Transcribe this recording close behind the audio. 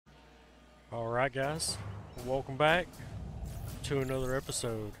Alright guys, welcome back to another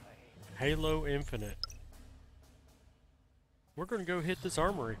episode, Halo Infinite. We're gonna go hit this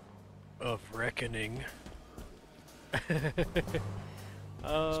armory of reckoning.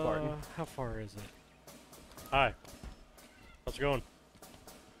 Spartan. How far is it? Hi. How's it going?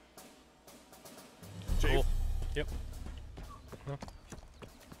 Cool. Yep.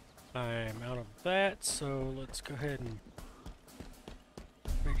 I'm out of that, so let's go ahead and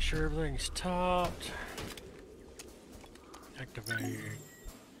make sure everything's topped. Activate.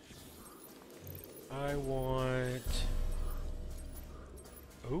 I want...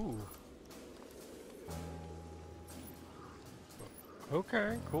 Ooh.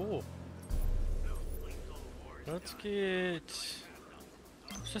 Okay, cool. Let's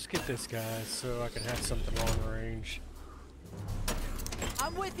just get this guy so I can have something long range.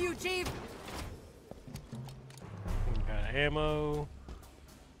 I'm with you, Chief. Got ammo.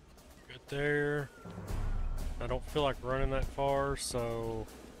 Good there. I don't feel like running that far, so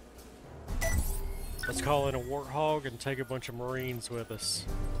let's call in a warthog and take a bunch of Marines with us.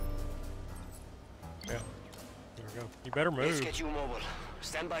 Yeah. There we go. You better move. Let's get you mobile.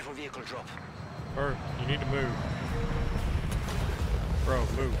 Stand by for vehicle drop. Or you need to move. Bro,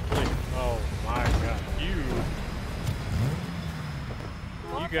 move, please. Oh my god. You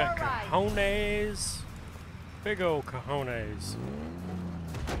got cojones. Big old cojones.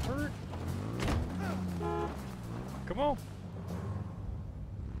 Hurt. Come on.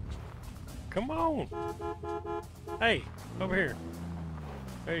 Come on. Hey, over here.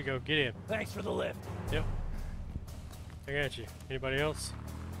 There you go, get in. Thanks for the lift. Yep. I got you. Anybody else?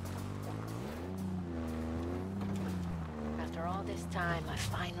 After all this time, I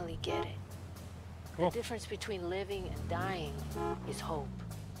finally get it. Cool. The difference between living and dying is hope.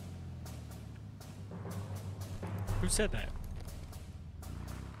 Who said that?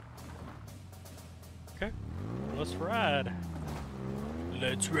 Okay. Let's ride.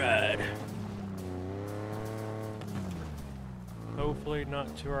 Let's ride. Hopefully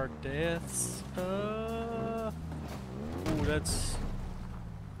not to our deaths. Ooh, that's...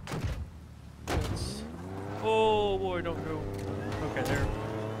 Oh boy, don't go. Okay, there.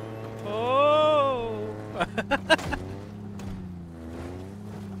 Oh!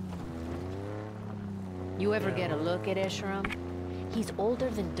 You ever get a look at Esheram? He's older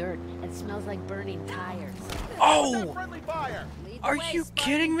than dirt and smells like burning tires. Oh! Are Lead the you way,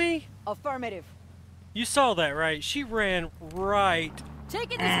 kidding me? Affirmative. You saw that, right? She ran right.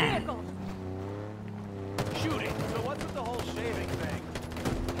 Taking this vehicle. Shooting. So what's with the whole shaving thing?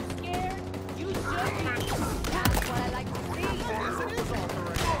 You scared? You should be. That's what I like to see. Yes, it is all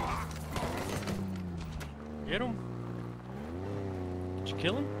terrain. Get him. Did you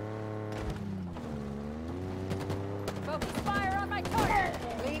kill him? Focus fire on my target.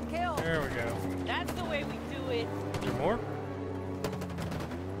 Clean kill. There we go. That's the way we do it. Is there more?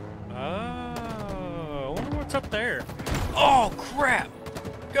 Oh, I wonder what's up there. Oh, crap!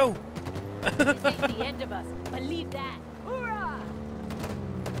 Go! This ain't the end of us. Believe that. Hoorah!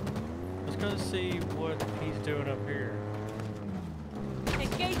 Let's go see what he's doing up here.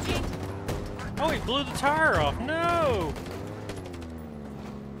 Engaging. Oh, he blew the tire off. No!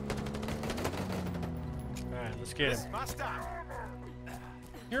 Alright, let's get him.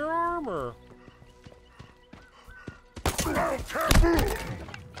 Your armor!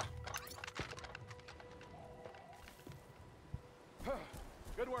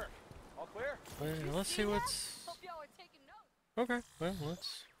 Good work. All clear? Well, let's see what's... Hope y'all are taking notes. Okay, well,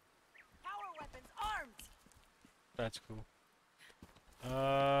 let's... Power weapons armed. That's cool.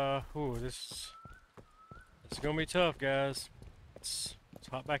 Ooh, this is gonna be tough, guys. Let's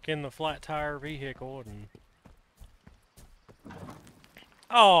hop back in the flat tire vehicle and...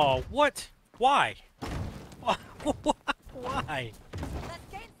 Oh, what? Why? Why? Let's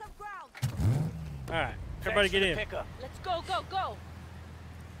gain some ground. Alright, everybody get in. Pickup. Let's go, go, go.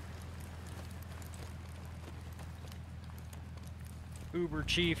 Uber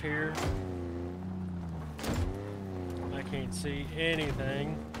Chief here. I can't see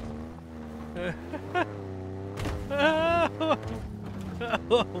anything. Oh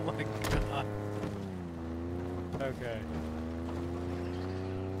my god. Okay.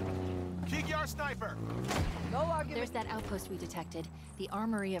 Kiki, our sniper. No argument. There's that outpost we detected, the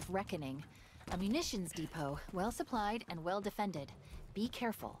Armory of Reckoning. A munitions depot, well supplied and well defended. Be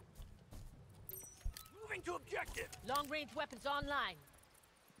careful. Moving to objective. Long-range weapons online.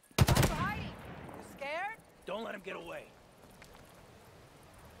 Why for hiding? You scared? Don't let him get away.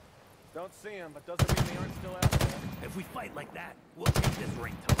 Don't see him, but doesn't mean they aren't still out there. If we fight like that, we'll take this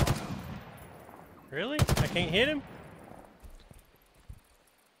ring tomorrow. Really? I can't hit him?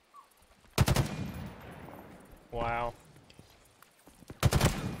 Wow. We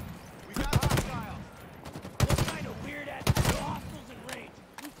got hostiles. What kind of weird ass hostiles in range?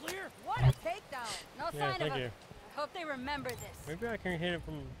 You clear? What a takedown! No Yeah, sign of thank him. you. Hope they remember this. Maybe I can hit it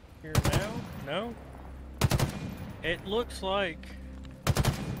from here now? No? It looks like...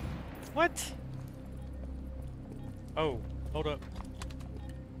 What? Oh, hold up.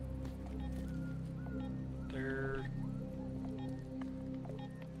 There's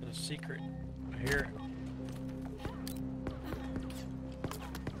a secret. I hear it.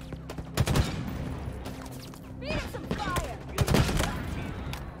 Feed him some fire!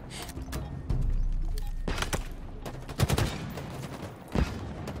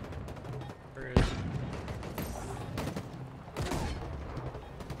 Where is it?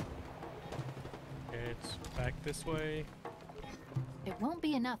 It's back this way. It won't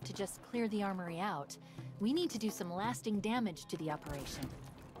be enough to just clear the armory out. We need to do some lasting damage to the operation.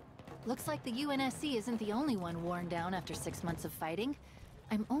 Looks like the UNSC isn't the only one worn down after 6 months of fighting.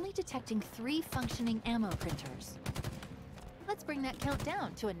 I'm only detecting 3 functioning ammo printers. Let's bring that count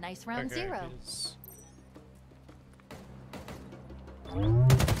down to a nice round Okay, 0. it's-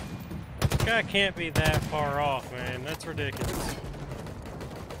 This guy can't be that far off, man. That's ridiculous.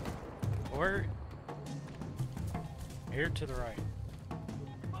 Where? Here to the right.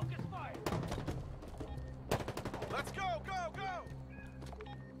 Focus fire. Let's go, go, go!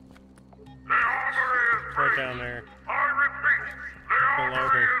 Right down there. Below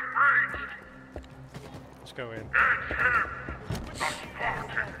me. Let's go in.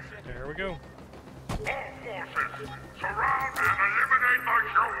 There we go.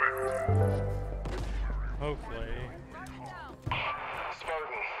 Hopefully.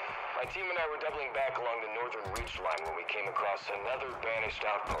 Spartan, my team and I were doubling back along the northern ridge line when we came across another banished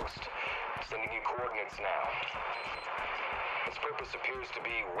outpost. Sending you coordinates now. Its purpose appears to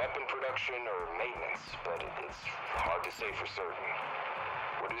be weapon production or maintenance, but it's hard to say for certain.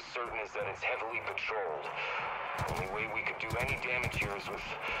 What is certain is that it's heavily patrolled. The only way we could do any damage here is with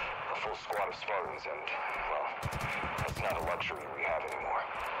a full squad of Spartans, and, well, that's not a luxury we have anymore.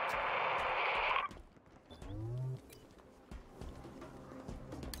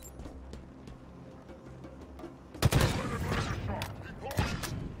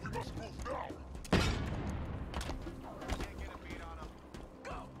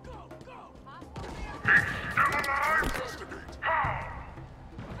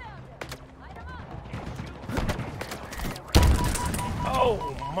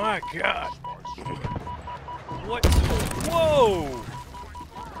 Oh my god! What? Whoa!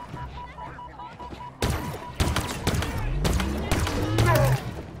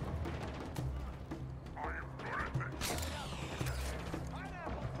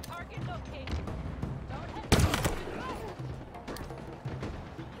 Target located. Don't head.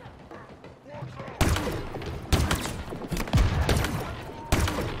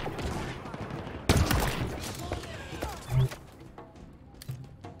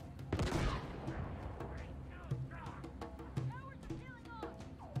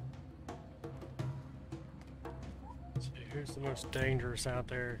 Let's see, who's the most dangerous out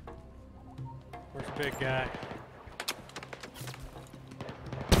there? Where's the big guy?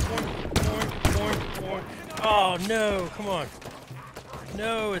 Boink, boink, boink, boink. Oh no, come on.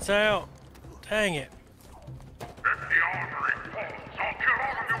 No, it's out. Dang it.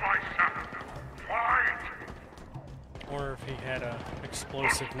 Wonder if he had a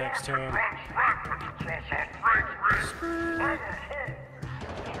explosive next to him.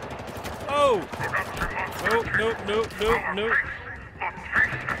 Oh! Nope, nope, nope, nope, nope.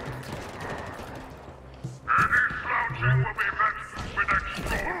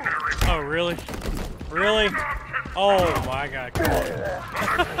 Oh, really? Really? Oh my god, come on.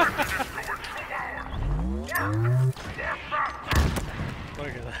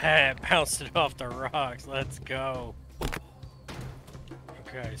 Look at that, bounced it off the rocks. Let's go.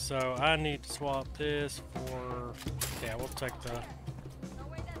 Okay, so I need to swap this for... Yeah, we'll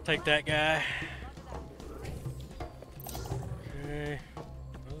take that guy. Okay.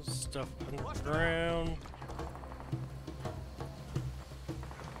 There's stuff underground.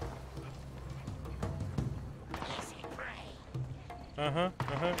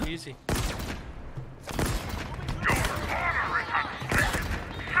 Easy.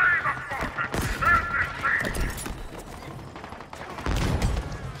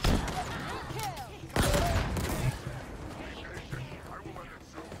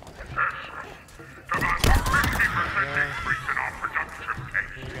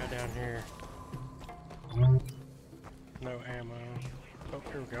 What we got down here? No ammo. Oh,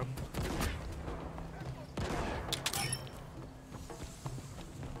 here we go.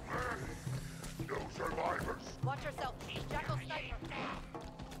 Watch yourself, Chief. Jackal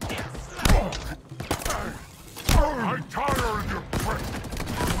sniper. I'm tired of your prick.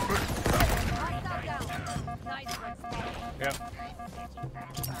 Hostile down. Nice one, Spotty. Yep.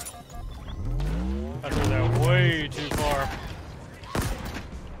 I threw that way too far.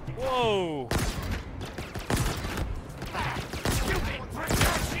 Whoa!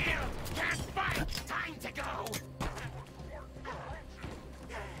 Can't fight! Time to go!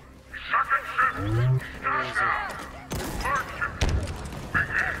 Where is he?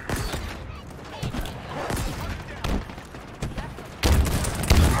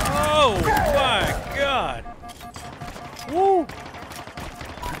 Oh my God! Woo!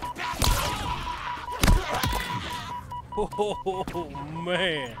 Oh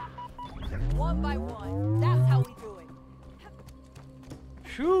man! One by one. That's how we do it.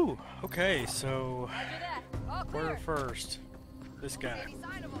 Phew! Okay, so Roger that. All clear. where first? This guy. Any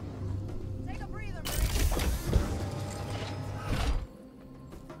sign of him? Take a breather, Marine.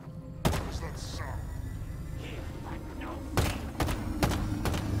 What's that sound?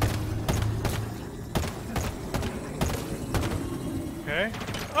 Okay.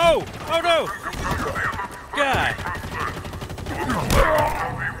 Oh! Oh no! God! The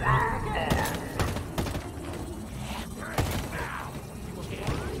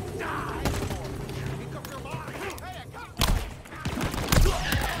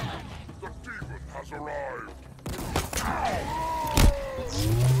demon has arrived.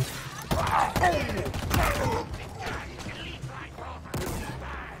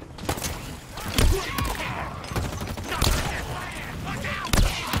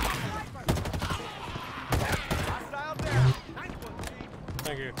 Hostile down! Nice one, Chief!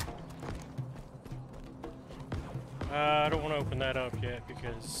 Thank you. I don't want to open that up yet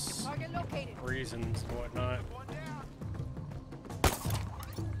because Target located. reasons and whatnot. One down!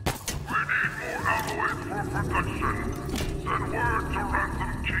 Send word to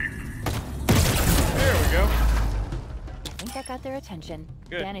ransom chief. There we go. I think that got their attention.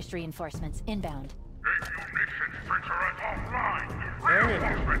 Good. Banished reinforcements inbound. Ammunition filter is offline. Bring it.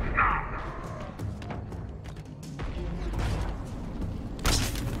 Reinforcements now.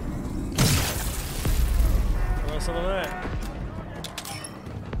 Want some of that?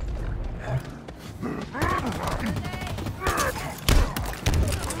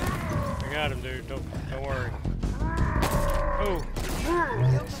 I got him, dude. Don't worry. Oh.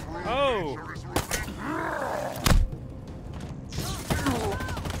 Oh.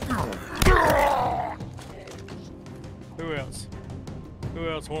 Who else? Who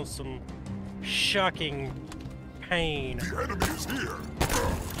else wants some shocking pain? The enemy is here.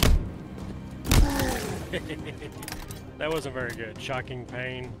 That wasn't very good. Shocking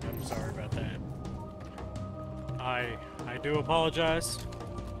pain. I'm sorry about that. I do apologize.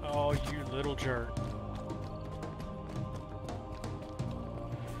 Oh, you little jerk.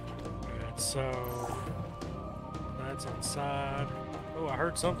 Good, so that's inside. Oh, I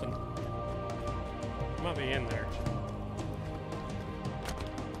heard something. Might be in there.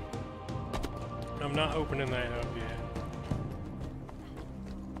 I'm not opening that up yet.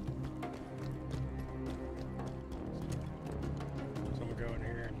 So I'm gonna go in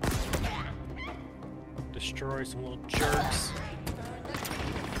here and destroy some little jerks.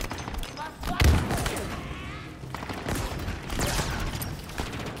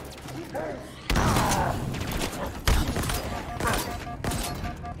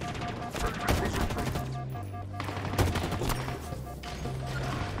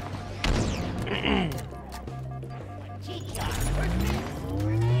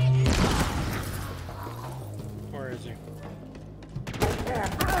 Where is he?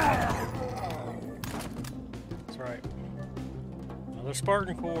 That's right. Another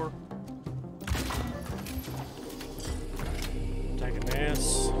Spartan core. Taking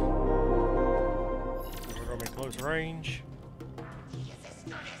this. We're gonna be close range.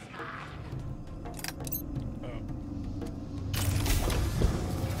 Oh.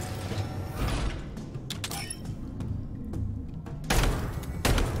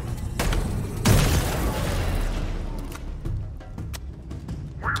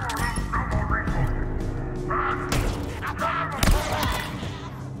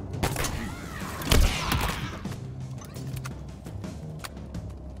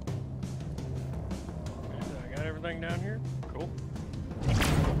 I got everything down here. Cool.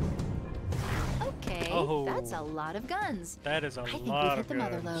 Okay, Oh. that's a lot of guns. That is a I think we've lot hit of the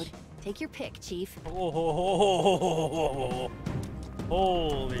mother guns. lode. Take your pick, Chief. Oh,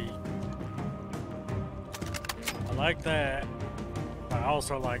 holy. I like that. I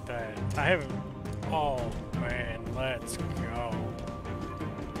also like that. I haven't. Oh, man. Let's go.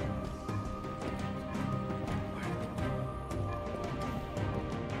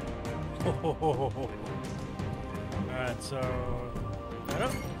 Alright, so... Head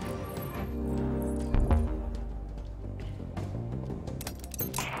up.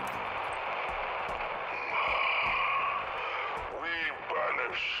 We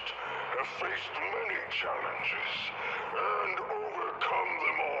banished have faced many challenges and overcome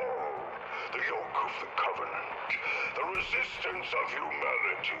them all. The yoke of the Covenant, the resistance of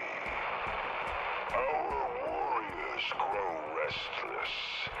humanity. Our warriors grow restless,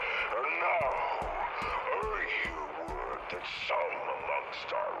 and now I hear word that some amongst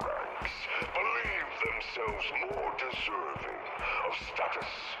our ranks believe themselves more deserving of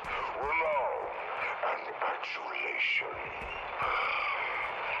status, renown, and adulation.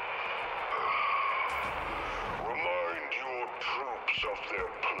 Remind your troops of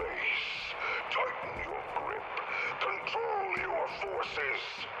their place. Tighten your grip. Control your forces.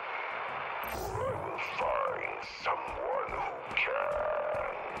 Or I will find someone who can.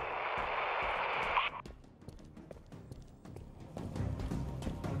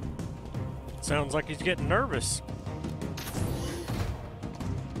 Sounds like he's getting nervous.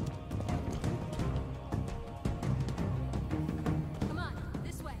 Come on,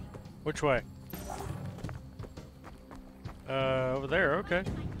 this way. Which way? Over there, okay.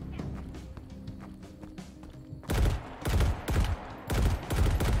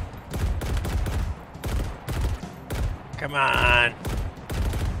 Come on.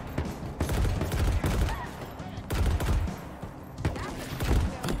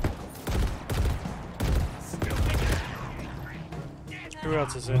 Who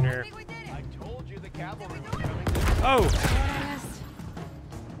else is in here? I told you the cavalry was coming. Oh! Yes.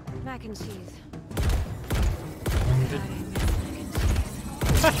 Mac and cheese.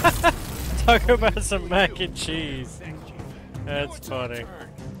 God, I miss mac and cheese. Talk about some mac and cheese. That's funny.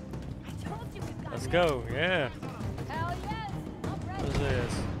 Let's go, yeah. Hell yes. I'm ready. What is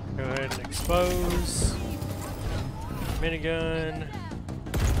this? Go ahead and expose. Minigun.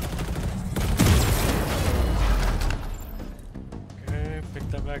 Okay, pick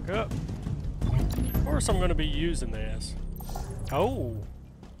that back up. Of course I'm going to be using this. Oh.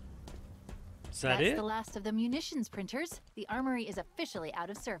 Is that That's it? the last of the munitions printers. The armory is officially out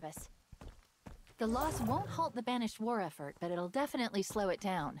of service. The loss won't halt the banished war effort, but it'll definitely slow it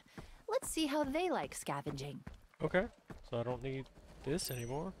down. Let's see how they like scavenging. Okay. So I don't need this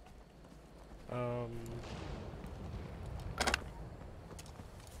anymore.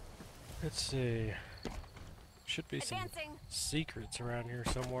 Let's see. Should be some Advancing. secrets around here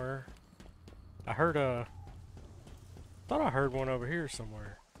somewhere. I heard thought I heard one over here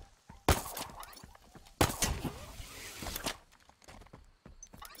somewhere.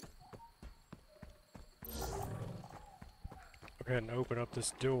 Go ahead and open up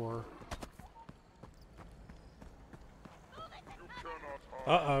this door.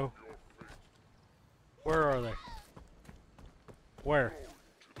 Uh-oh. Where are they? Where?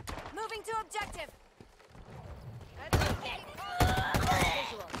 Moving to objective.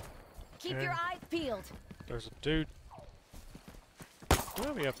 Visual. Keep Okay. your eyes peeled. There's a dude.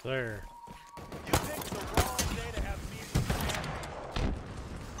 Maybe up there. You picked the wrong day to have meetings.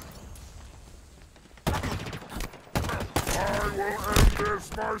 I will end this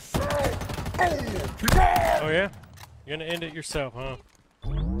myself! Oh, keep on! Oh yeah? You're gonna end it yourself, huh?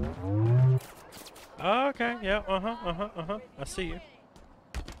 Oh, okay, yeah, I see you.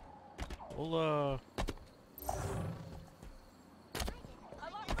 Well,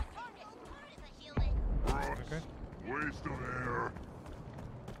 okay. Waste of air.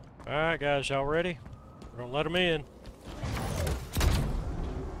 Alright guys, y'all ready? We're gonna let them in.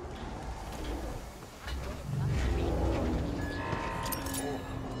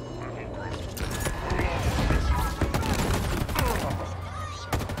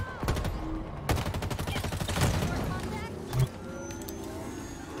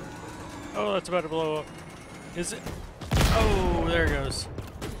 Oh, that's about to blow up. Is it? Oh, there it goes.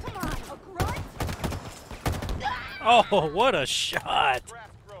 Come on, a grunt. Oh, what a shot! Brass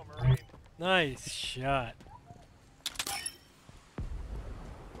throw, Marine. Nice shot.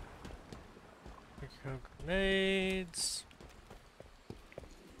 Grenades.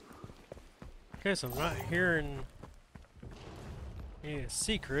 Okay, so I'm not hearing any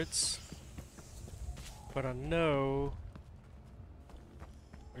secrets, but I know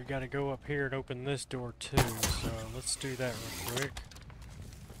we gotta go up here and open this door too, so let's do that real quick.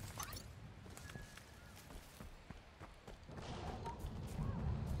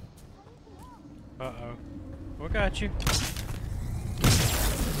 Uh-oh. We got you.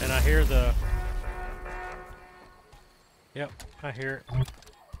 And I hear the... Yep, I hear it.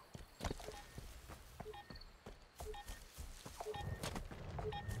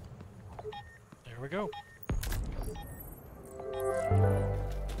 we go.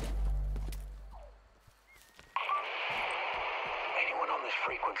 Anyone on this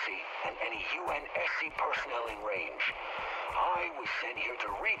frequency and any UNSC personnel in range. I was sent here to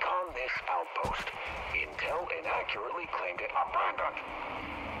recon this outpost. Intel inaccurately claimed it abandoned.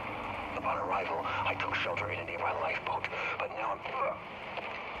 Upon arrival, I took shelter in a nearby lifeboat, but now I'm...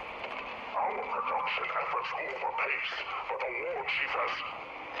 Our production efforts move apace, but the war chief has...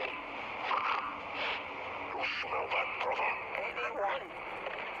 You smell that, brother? Anyone,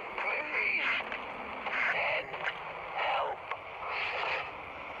 please, send help.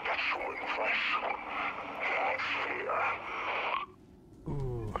 That's human flesh. That's fear.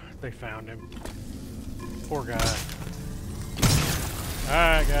 Ooh, they found him. Poor guy.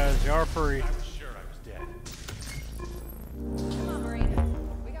 Alright guys, y'all are free. I was sure I was dead. Come on, Marina.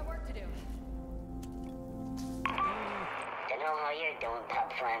 We got work to do. Don't know how you're doing,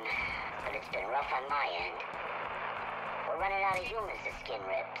 Pup Fun, but it's been rough on my end. We're running out of humans to skin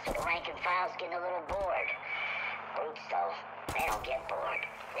rip, so the rank and file's getting a little bored. Brutes, though, they don't get bored.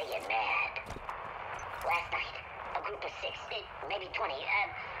 They get mad. Last night, a group of 6, maybe 20,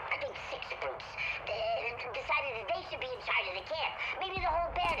 I think 6 brutes, decided that they should be in charge of the camp. Maybe the whole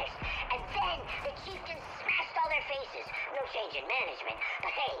banish. And then the chieftains smashed all their faces. No change in management,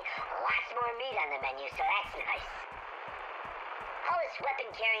 but hey, lots more meat on the menu, so that's nice. All this weapon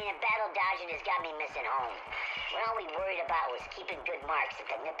carrying and battle dodging has got me missing home. When all we worried about was keeping good marks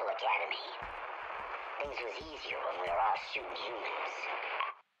at the Nipple Academy. Things was easier when we were all shooting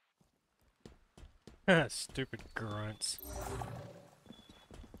humans. Stupid grunts.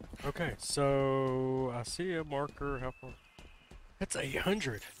 Okay, so I see a marker. How far? That's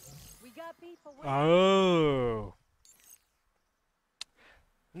 800. We got people. Oh.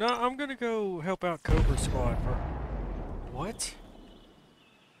 No, I'm gonna go help out Cobra Squad for. What?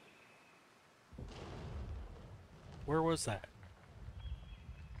 Where was that?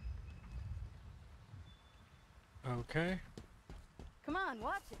 Okay. Come on,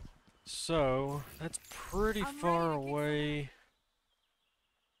 watch it. So, that's pretty I'm far ready to kick away.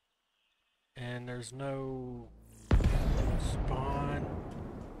 And there's no spawn.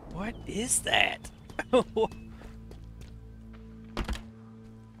 What is that?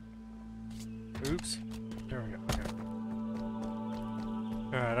 Oops. There we go. Okay.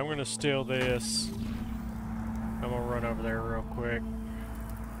 Alright, I'm gonna steal this. I'm gonna run over there real quick.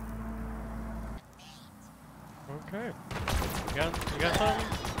 Okay. You got something?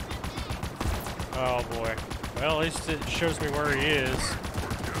 Oh boy. Well, at least it shows me where he is.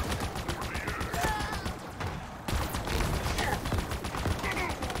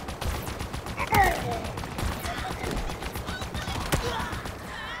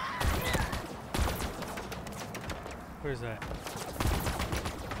 Where's that?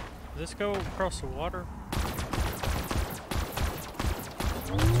 Does this go across the water?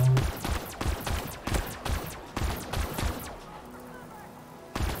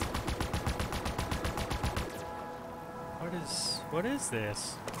 What is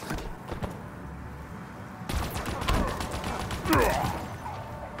this?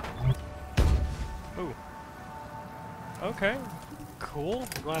 Ooh. Okay. Cool.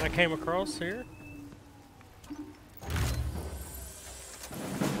 Glad I came across here.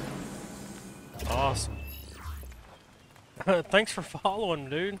 Awesome. Thanks for following,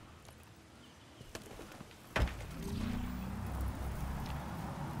 dude.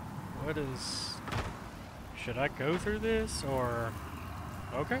 What is... Should I go through this, or...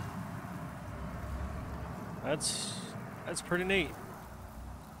 Okay. That's pretty neat.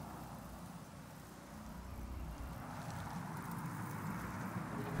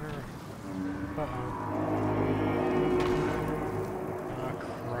 Uh-oh. Oh,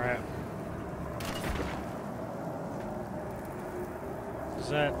 crap. Is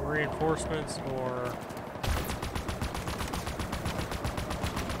that reinforcements, or...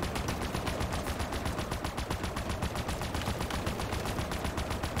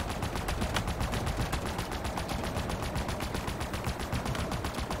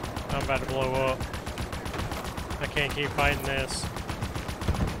 I'm about to blow up. I can't keep fighting this.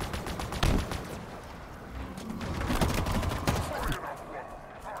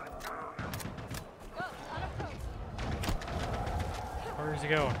 Where is he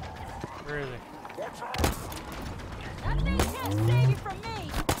going? Where is he? That thing can't save you from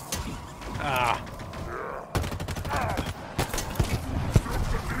me. Ah.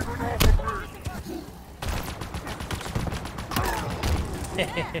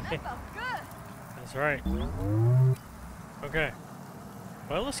 That's right. Okay.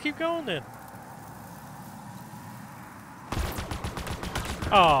 Well, let's keep going then.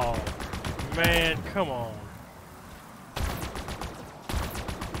 Oh, Man, come on.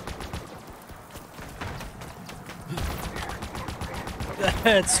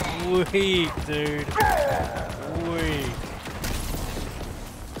 That's weak, dude. Weak.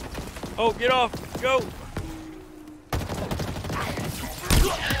 Oh, get off! Go!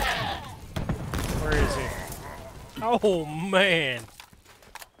 Where is he? Oh, man.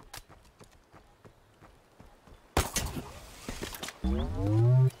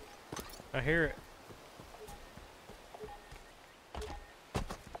 I hear it.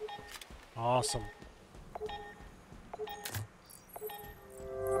 Awesome.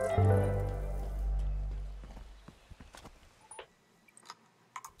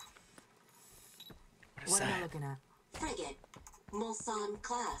 What am I looking at? Frigate. Mulsanne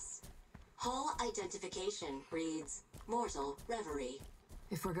class. Hull identification reads Mortal Reverie.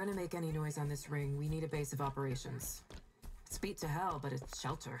 If we're gonna make any noise on this ring, we need a base of operations. It's beat to hell, but it's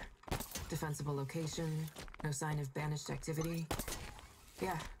shelter. Defensible location, no sign of banished activity.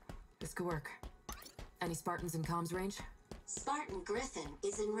 Yeah, this could work. Any Spartans in comms range? Spartan Griffin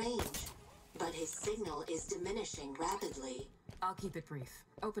is in range, but his signal is diminishing rapidly. I'll keep it brief.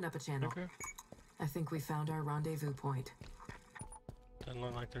 Open up a channel. Okay. I think we found our rendezvous point. Doesn't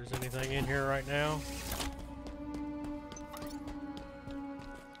look like there's anything in here right now.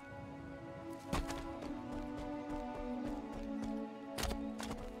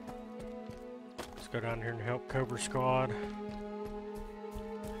 Let's go down here and help Cobra Squad.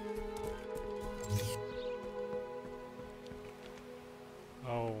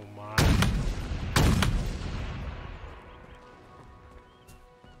 Oh my.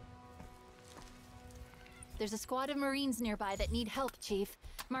 There's a squad of Marines nearby that need help, Chief.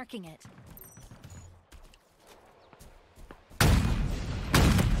 Marking it.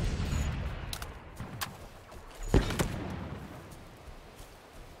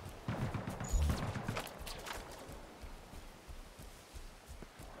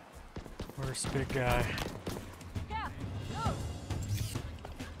 Where's the big guy? Yeah, go.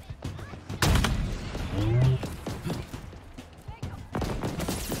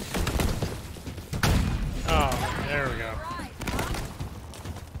 Oh, there we go. Right, huh?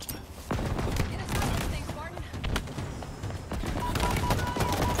 Get us out of this thing, Spartan.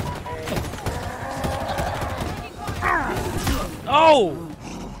 Oh!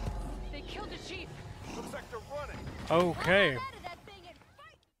 They killed the chief. Looks like they're running. Okay. Out of that thing and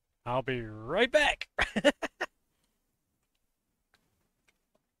fight. I'll be right back.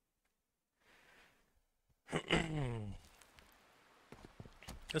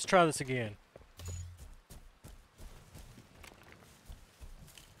 Let's try this again.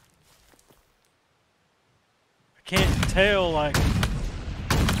 I can't tell, like...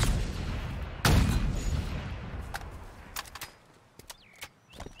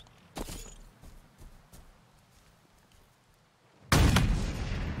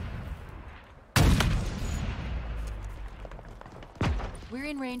 We're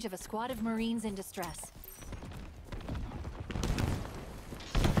in range of a squad of Marines in distress.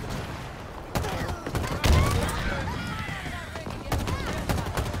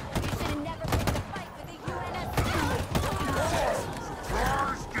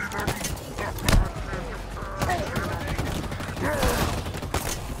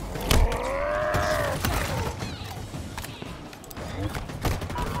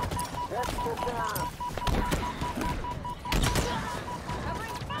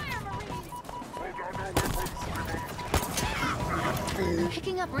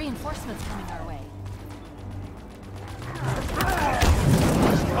 Picking up reinforcements coming our way.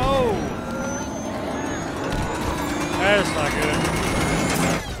 Oh! That's not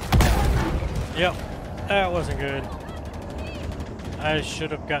good. Yep, that wasn't good. I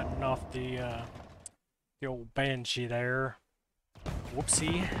should have gotten off the old Banshee there.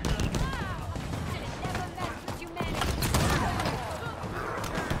 Whoopsie.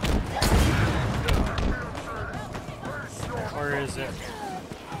 Where is it?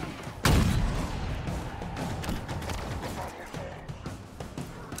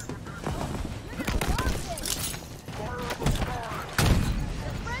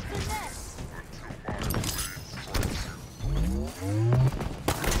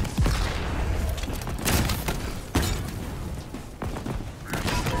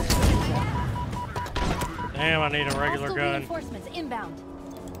 Damn, I need a regular Hostile gun. Reinforcements inbound.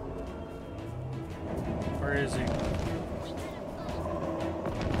 Where is he?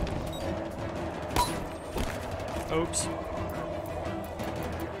 Oops.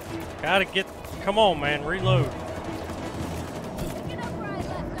 Gotta get... Come on, man. Reload.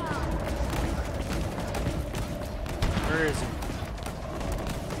 Where is he?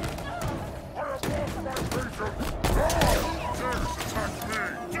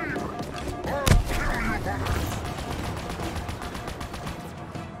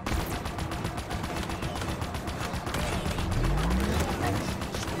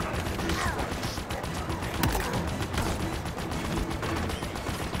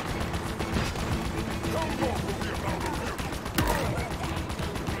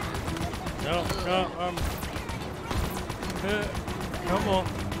 No, no, come on.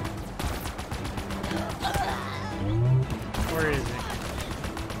 Where is he?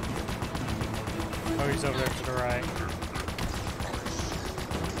 Oh, he's over there to the right.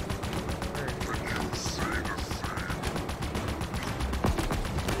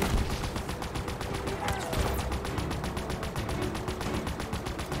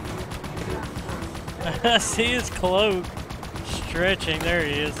 I see his cloak stretching. There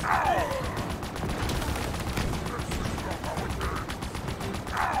he is.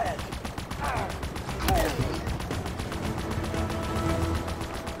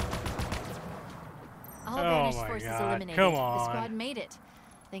 All Oh banished my forces God, eliminated. come The on. squad made it.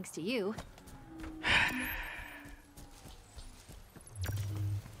 Thanks to you.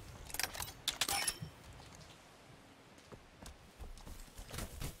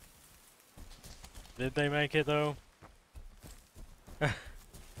 Did they make it though? Oh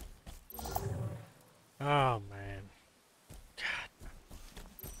man. God.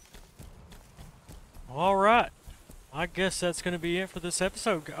 All right. I guess that's going to be it for this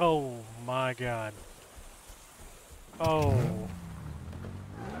episode. Oh my God. Oh.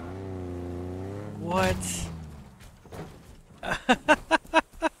 What?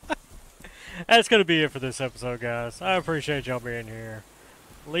 That's going to be it for this episode, guys. I appreciate y'all being here.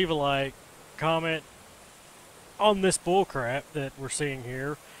 Leave a like, comment on this bullcrap that we're seeing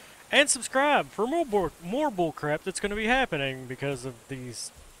here, and subscribe for more bullcrap that's going to be happening because of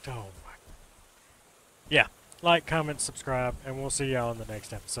these. Oh my. Yeah. Like, comment, subscribe, and we'll see y'all in the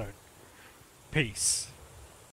next episode. Peace.